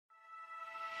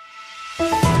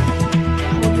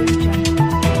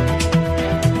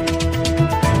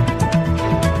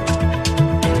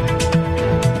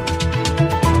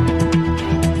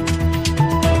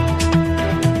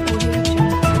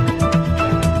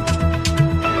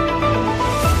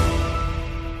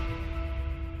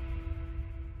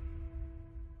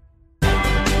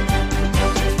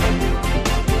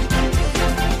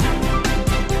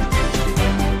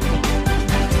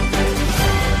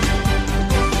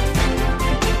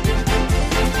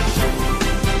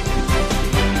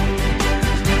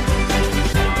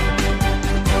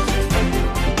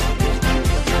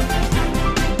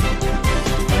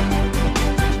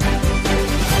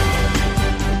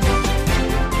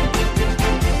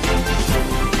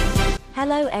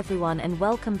Hello everyone and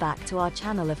welcome back to our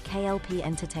channel of KLP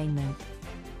Entertainment.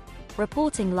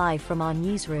 Reporting live from our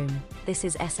newsroom, this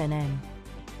is SNN.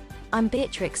 I'm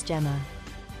Beatrix Gemma.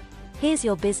 Here's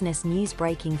your business news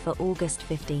breaking for August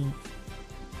 15th.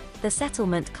 The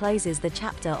settlement closes the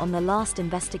chapter on the last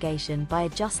investigation by a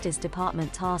Justice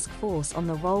Department task force on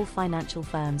the role financial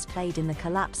firms played in the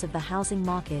collapse of the housing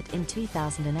market in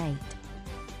 2008.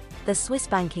 The Swiss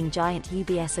banking giant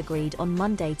UBS agreed on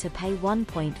Monday to pay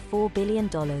 $1.4 billion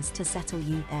to settle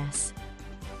U.S.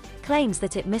 claims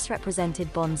that it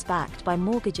misrepresented bonds backed by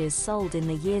mortgages sold in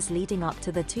the years leading up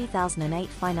to the 2008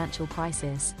 financial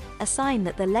crisis, a sign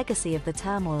that the legacy of the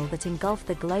turmoil that engulfed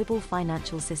the global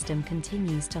financial system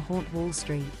continues to haunt Wall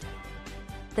Street.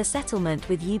 The settlement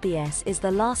with UBS is the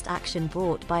last action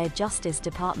brought by a Justice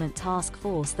Department task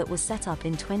force that was set up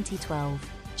in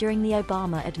 2012, during the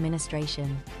Obama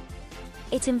administration.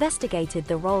 It investigated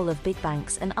the role of big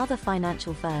banks and other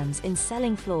financial firms in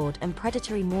selling flawed and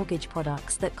predatory mortgage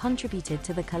products that contributed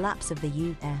to the collapse of the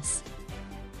U.S.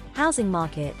 housing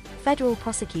market, federal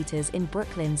prosecutors in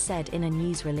Brooklyn said in a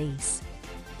news release.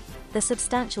 The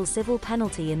substantial civil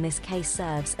penalty in this case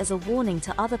serves as a warning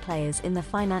to other players in the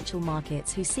financial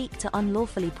markets who seek to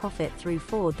unlawfully profit through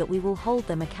fraud that we will hold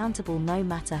them accountable no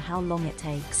matter how long it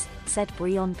takes, said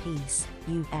Breon Peace,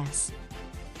 U.S.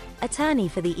 attorney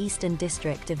for the Eastern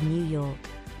District of New York.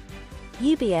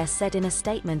 UBS said in a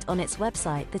statement on its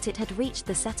website that it had reached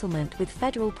the settlement with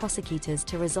federal prosecutors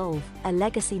to resolve a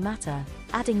legacy matter,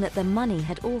 adding that the money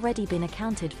had already been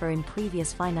accounted for in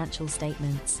previous financial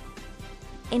statements.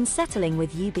 In settling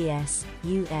with UBS,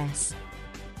 U.S.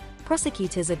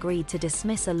 prosecutors agreed to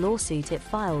dismiss a lawsuit it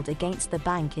filed against the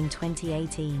bank in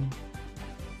 2018.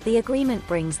 The agreement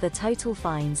brings the total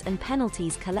fines and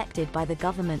penalties collected by the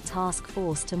government task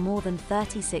force to more than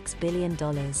 $36 billion.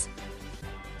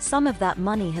 Some of that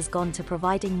money has gone to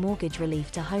providing mortgage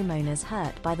relief to homeowners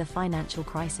hurt by the financial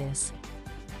crisis.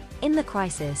 In the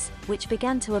crisis, which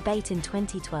began to abate in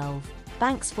 2012,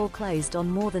 banks foreclosed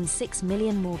on more than 6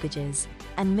 million mortgages,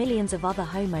 and millions of other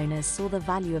homeowners saw the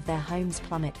value of their homes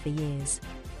plummet for years.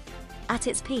 At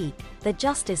its peak, the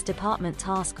Justice Department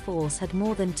task force had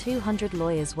more than 200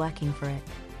 lawyers working for it.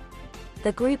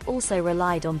 The group also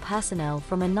relied on personnel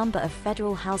from a number of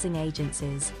federal housing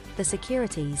agencies, the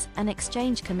Securities and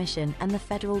Exchange Commission and the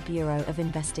Federal Bureau of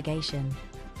Investigation.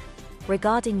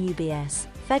 Regarding UBS,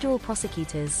 federal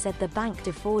prosecutors said the bank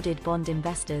defrauded bond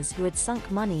investors who had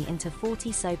sunk money into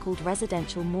 40 so-called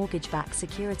residential mortgage-backed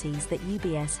securities that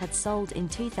UBS had sold in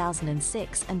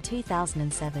 2006 and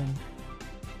 2007.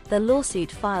 The lawsuit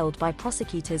filed by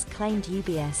prosecutors claimed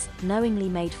UBS knowingly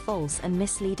made false and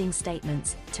misleading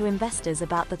statements to investors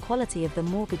about the quality of the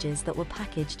mortgages that were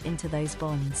packaged into those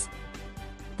bonds.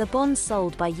 The bonds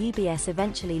sold by UBS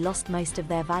eventually lost most of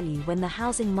their value when the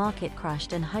housing market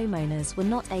crashed and homeowners were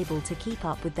not able to keep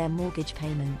up with their mortgage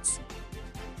payments.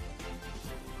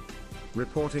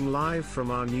 Reporting live from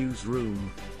our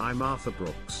newsroom, I'm Arthur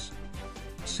Brooks.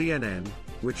 CNN,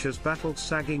 which has battled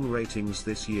sagging ratings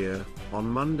this year, on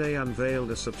Monday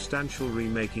unveiled a substantial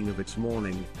remaking of its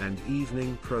morning and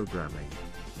evening programming.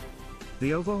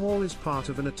 The overhaul is part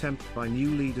of an attempt by new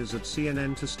leaders at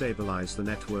CNN to stabilize the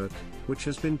network, which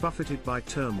has been buffeted by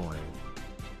turmoil.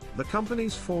 The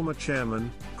company's former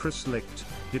chairman, Chris Licht,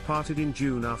 departed in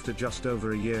June after just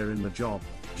over a year in the job,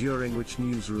 during which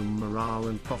newsroom morale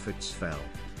and profits fell.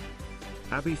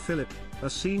 Abby Phillip, a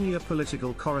senior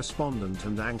political correspondent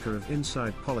and anchor of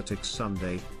Inside Politics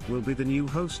Sunday, will be the new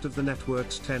host of the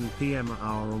network's 10 p.m.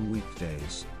 hour on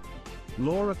weekdays.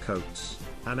 Laura Coates,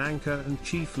 an anchor and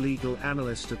chief legal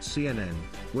analyst at CNN,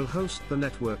 will host the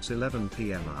network's 11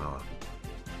 p.m. hour.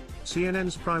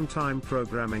 CNN's primetime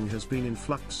programming has been in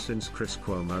flux since Chris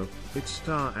Cuomo, its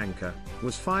star anchor,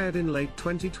 was fired in late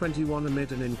 2021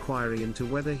 amid an inquiry into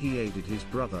whether he aided his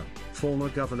brother, former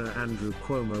Governor Andrew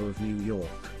Cuomo of New York.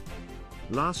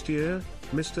 Last year,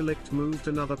 Mr. Licht moved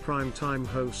another primetime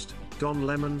host, Don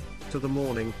Lemon, to the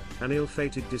morning, an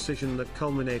ill-fated decision that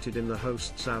culminated in the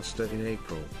host's ouster in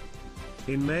April.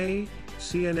 In May,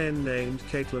 CNN named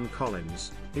Caitlin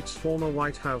Collins, its former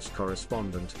White House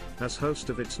correspondent, as host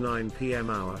of its 9 p.m.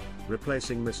 hour,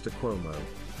 replacing Mr. Cuomo.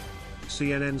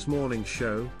 CNN's morning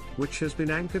show, which has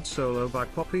been anchored solo by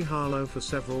Poppy Harlow for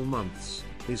several months,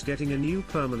 is getting a new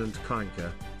permanent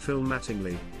anchor, Phil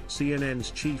Mattingly,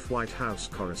 CNN's chief White House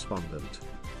correspondent.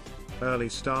 Early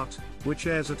Start, which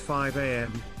airs at 5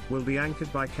 a.m., will be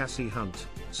anchored by Cassie Hunt,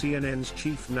 CNN's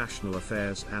chief national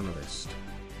affairs analyst.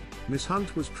 Ms.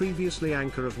 Hunt was previously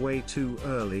anchor of Way Too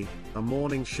Early, a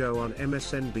morning show on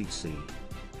MSNBC.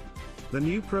 The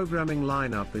new programming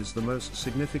lineup is the most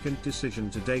significant decision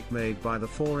to date made by the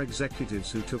 4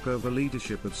 executives who took over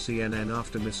leadership of CNN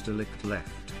after Mr. Licht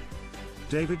left.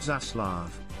 David Zaslav,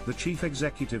 the chief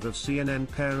executive of CNN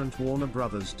parent Warner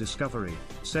Bros. Discovery,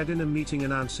 said in a meeting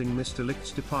announcing Mr.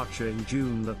 Licht's departure in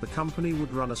June that the company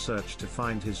would run a search to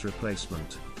find his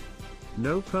replacement.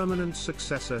 No permanent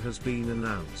successor has been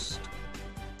announced.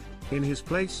 In his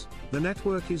place, the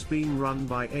network is being run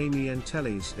by Amy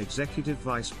Entellis, Executive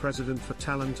Vice President for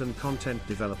Talent and Content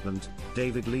Development,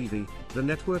 David Levy, the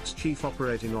network's Chief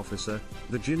Operating Officer,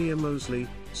 Virginia Mosley,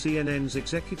 CNN's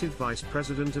Executive Vice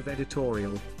President of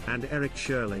Editorial, and Eric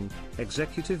Sherling,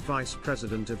 Executive Vice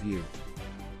President of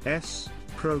U.S.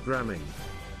 Programming.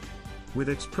 With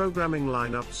its programming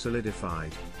lineup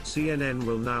solidified, CNN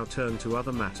will now turn to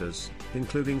other matters,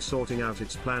 including sorting out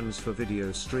its plans for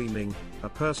video streaming, a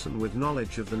person with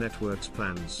knowledge of the network's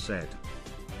plans said.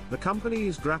 The company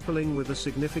is grappling with a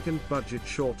significant budget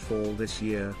shortfall this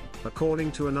year,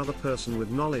 according to another person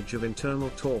with knowledge of internal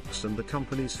talks and the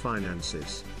company's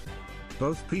finances.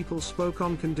 Both people spoke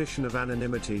on condition of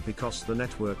anonymity because the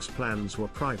network's plans were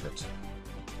private.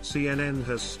 CNN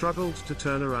has struggled to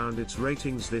turn around its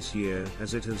ratings this year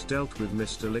as it has dealt with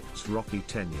Mr. Licht's rocky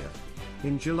tenure.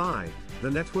 In July, the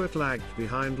network lagged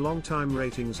behind longtime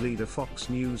ratings leader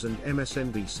Fox News and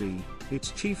MSNBC,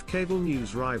 its chief cable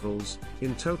news rivals,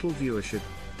 in total viewership,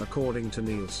 according to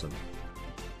Nielsen.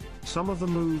 Some of the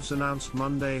moves announced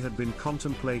Monday had been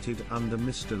contemplated under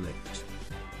Mr. Licht.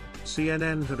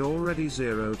 CNN had already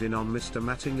zeroed in on Mr.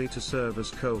 Mattingly to serve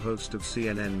as co-host of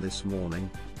CNN This Morning,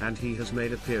 and he has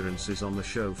made appearances on the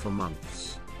show for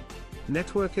months.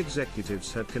 Network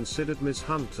executives had considered Ms.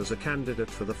 Hunt as a candidate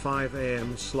for the 5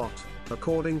 a.m. slot,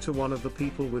 according to one of the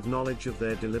people with knowledge of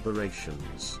their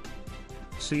deliberations.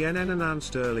 CNN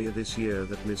announced earlier this year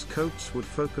that Ms. Coates would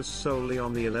focus solely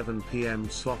on the 11 p.m.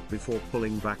 slot before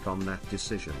pulling back on that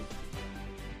decision.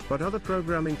 But other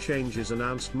programming changes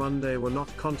announced Monday were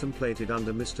not contemplated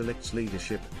under Mr. Licht's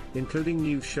leadership, including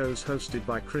new shows hosted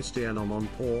by Christiane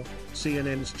Amanpour,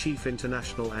 CNN's chief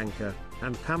international anchor,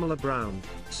 and Pamela Brown,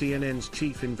 CNN's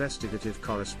chief investigative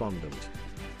correspondent.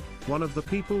 One of the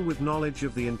people with knowledge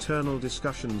of the internal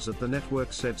discussions at the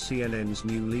network said CNN's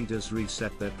new leaders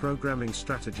reset their programming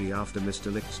strategy after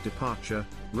Mr. Licht's departure,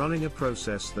 running a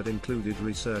process that included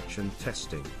research and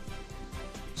testing.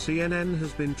 CNN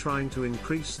has been trying to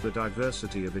increase the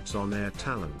diversity of its on-air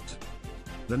talent.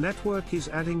 The network is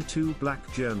adding 2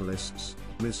 black journalists,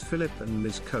 Ms. Phillip and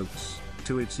Ms. Coates,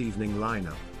 to its evening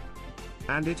lineup.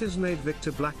 And it has made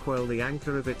Victor Blackwell the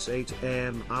anchor of its 8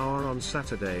 a.m. hour on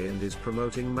Saturday and is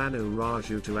promoting Manu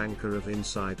Raju to anchor of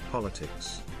Inside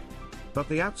Politics. But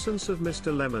the absence of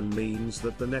Mr. Lemon means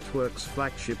that the network's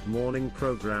flagship morning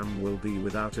program will be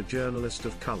without a journalist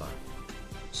of color.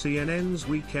 CNN's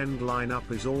weekend lineup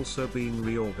is also being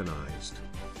reorganized.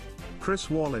 Chris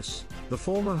Wallace, the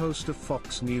former host of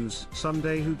Fox News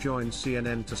Sunday who joined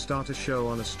CNN to start a show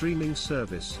on a streaming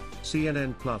service,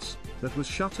 CNN Plus, that was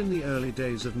shut in the early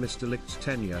days of Mr. Licht's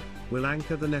tenure, will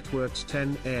anchor the network's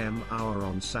 10 a.m. hour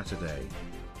on Saturday.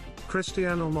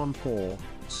 Christiane Amanpour,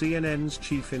 CNN's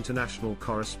chief international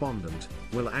correspondent,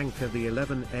 will anchor the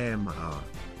 11 a.m. hour.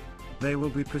 They will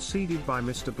be preceded by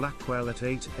Mr. Blackwell at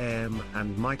 8 a.m.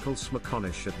 and Michael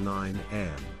Smerconish at 9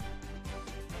 a.m.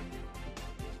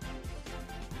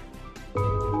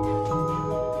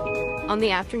 On the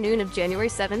afternoon of January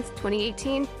 7th,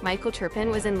 2018, Michael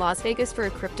Turpin was in Las Vegas for a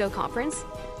crypto conference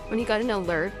when he got an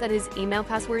alert that his email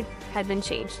password had been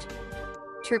changed.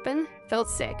 Turpin felt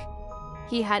sick.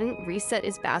 He hadn't reset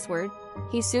his password.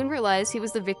 He soon realized he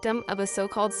was the victim of a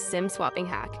so-called SIM swapping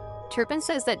hack. Turpin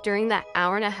says that during that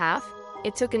hour and a half,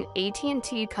 it took an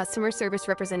AT&T customer service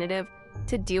representative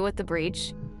to deal with the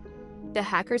breach. The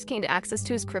hackers gained access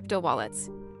to his crypto wallets.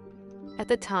 At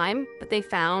the time, what they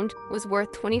found was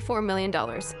worth $24 million,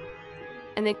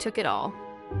 and they took it all.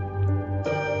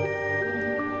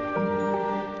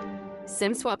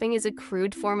 SIM swapping is a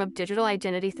crude form of digital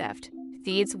identity theft.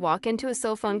 Thieves walk into a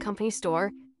cell phone company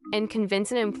store and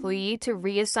convince an employee to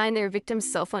reassign their victim's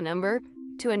cell phone number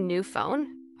to a new phone,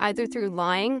 either through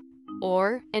lying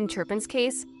or, in Turpin's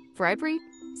case, bribery.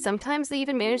 Sometimes they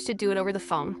even manage to do it over the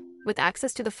phone. With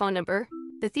access to the phone number,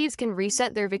 the thieves can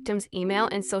reset their victim's email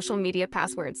and social media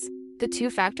passwords. The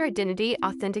two-factor identity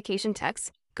authentication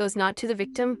text goes not to the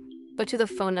victim, but to the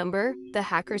phone number the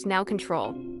hackers now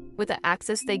control. With the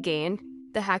access they gain,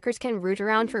 the hackers can root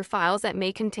around for files that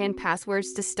may contain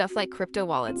passwords to stuff like crypto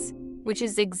wallets, which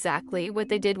is exactly what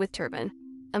they did with Turpin.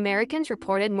 Americans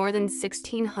reported more than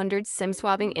 1,600 SIM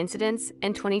swapping incidents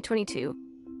in 2022,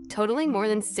 totaling more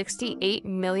than $68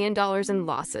 million in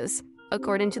losses,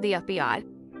 according to the FBI.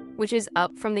 which is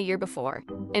up from the year before.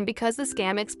 And because the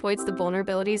scam exploits the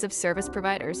vulnerabilities of service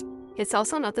providers, it's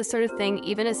also not the sort of thing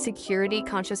even a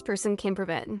security-conscious person can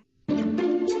prevent.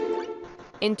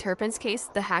 In Turpin's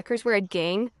case, the hackers were a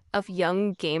gang of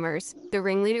young gamers. The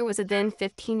ringleader was a then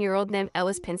 15-year-old named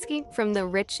Ellis Pinsky from the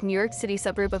rich New York City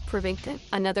suburb of Provincton.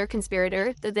 Another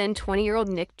conspirator, the then 20-year-old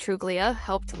Nick Truglia,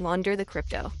 helped launder the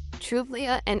crypto.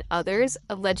 Truglia and others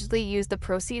allegedly used the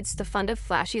proceeds to fund a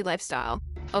flashy lifestyle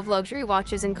of luxury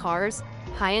watches and cars,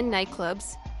 high-end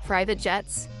nightclubs, private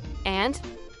jets, and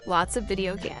lots of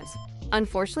video games.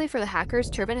 Unfortunately for the hackers,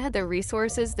 Turpin had the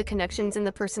resources, the connections, and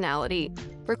the personality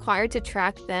required to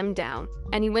track them down.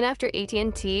 And he went after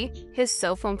AT&T, his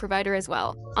cell phone provider, as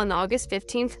well. On August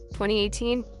 15,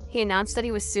 2018, he announced that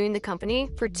he was suing the company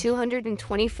for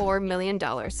 $224 million.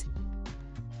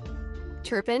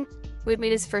 Turpin, who had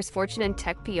made his first fortune in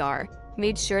tech PR,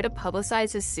 made sure to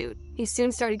publicize his suit. He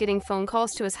soon started getting phone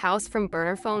calls to his house from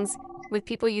burner phones, with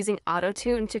people using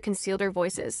auto-tune to conceal their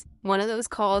voices. One of those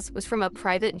calls was from a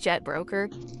private jet broker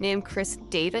named Chris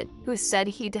David, who said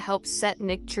he'd help set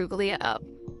Nick Truglia up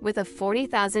with a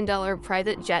 $40,000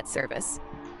 private jet service,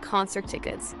 concert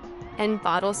tickets, and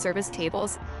bottle service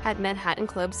tables at Manhattan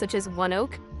clubs such as One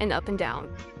Oak and Up and Down.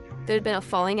 There had been a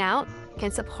falling out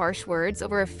and some harsh words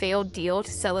over a failed deal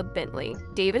to sell a Bentley.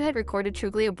 David had recorded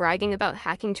Truglia bragging about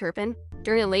hacking Turpin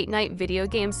during a late-night video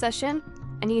game session,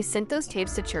 and he sent those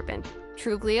tapes to Turpin.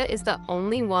 Truglia is the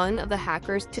only one of the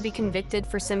hackers to be convicted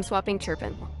for SIM-swapping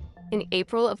Turpin. In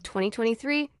April of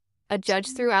 2023, a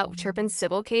judge threw out Turpin's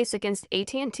civil case against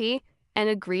AT&T and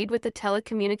agreed with the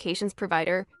telecommunications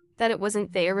provider that it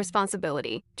wasn't their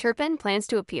responsibility. Turpin plans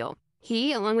to appeal.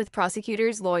 He, along with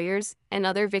prosecutors, lawyers, and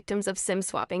other victims of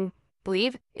SIM-swapping,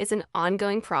 believe it's an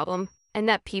ongoing problem and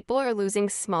that people are losing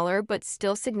smaller but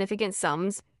still significant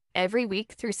sums every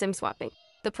week through SIM-swapping.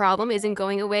 The problem isn't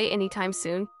going away anytime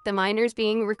soon. The minors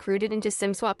being recruited into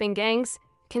SIM-swapping gangs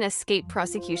can escape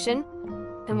prosecution,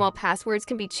 and while passwords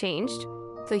can be changed,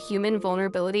 the human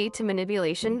vulnerability to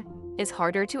manipulation is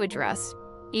harder to address.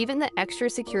 Even the extra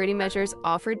security measures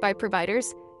offered by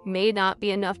providers may not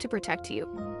be enough to protect you.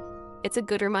 It's a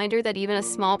good reminder that even a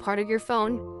small part of your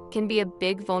phone can be a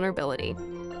big vulnerability.